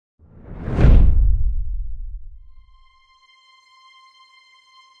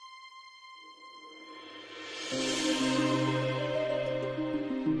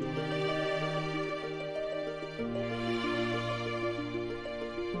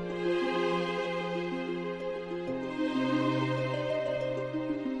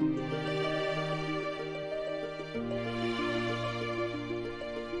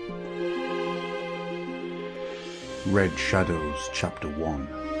Red Shadows Chapter 1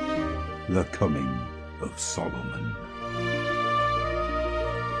 The Coming of Soloman.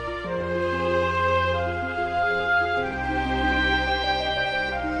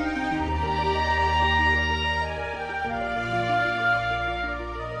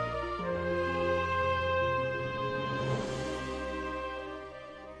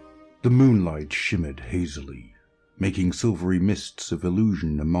 The moonlight shimmered hazily, making silvery mists of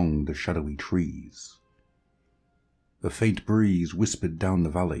illusion among the shadowy trees. A faint breeze whispered down the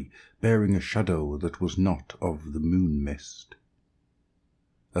valley, bearing a shadow that was not of the moon mist.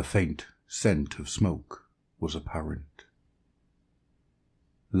 A faint scent of smoke was apparent.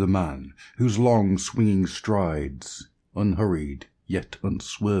 The man, whose long swinging strides, unhurried yet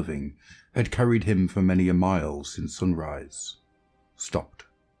unswerving, had carried him for many a mile since sunrise, stopped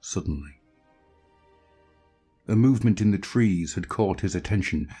suddenly. A movement in the trees had caught his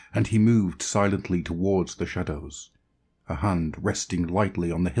attention, and he moved silently towards the shadows, a hand resting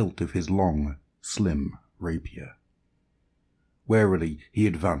lightly on the hilt of his long, slim rapier. Warily he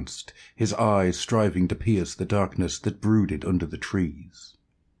advanced, his eyes striving to pierce the darkness that brooded under the trees.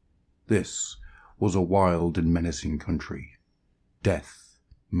 This was a wild and menacing country. Death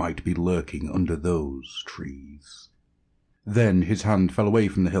might be lurking under those trees. Then his hand fell away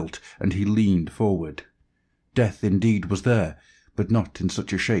from the hilt, and he leaned forward. Death indeed was there, but not in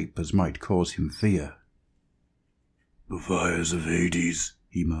such a shape as might cause him fear. "The fires of Hades,"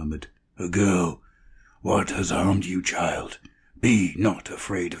 he murmured. "A girl. What has harmed you, child? Be not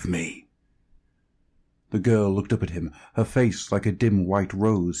afraid of me." The girl looked up at him, her face like a dim white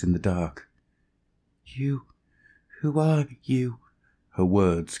rose in the dark. Who are you?" Her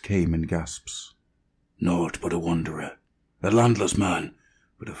words came in gasps. "Naught but a wanderer, a landless man,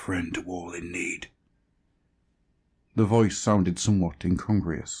 but a friend to all in need." The voice sounded somewhat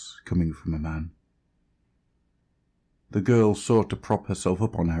incongruous, coming from a man. The girl sought to prop herself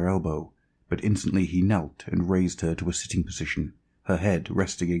up on her elbow, but instantly he knelt and raised her to a sitting position, her head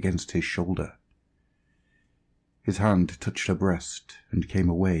resting against his shoulder. His hand touched her breast and came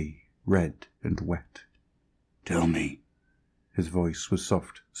away, red and wet. "Tell me." His voice was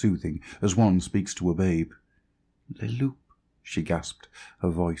soft, soothing, as one speaks to a babe. "Leloup," she gasped, her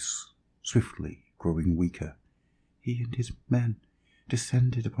voice swiftly growing weaker. "He and his men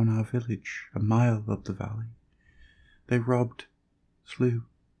descended upon our village a mile up the valley. They robbed, slew,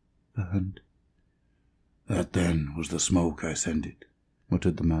 burned." "That then was the smoke I scented,"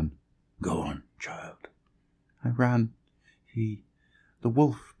 muttered the man. "Go on, child." "I ran. The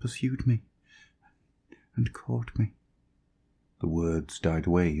wolf pursued me and caught me." The words died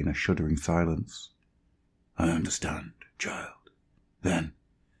away in a shuddering silence. "I understand, child. Then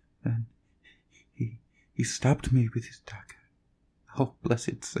he stabbed me with his dagger. Oh,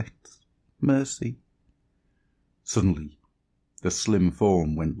 blessed saints, mercy." Suddenly, the slim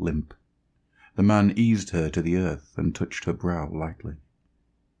form went limp. The man eased her to the earth and touched her brow lightly.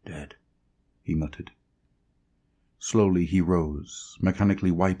 "Dead," he muttered. Slowly he rose,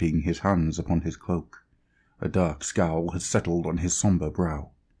 mechanically wiping his hands upon his cloak. A dark scowl had settled on his sombre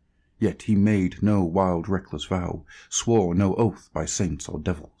brow. Yet he made no wild reckless vow, swore no oath by saints or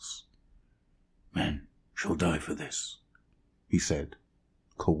devils. "Men shall die for this," he said,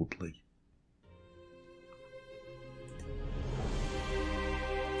 coldly.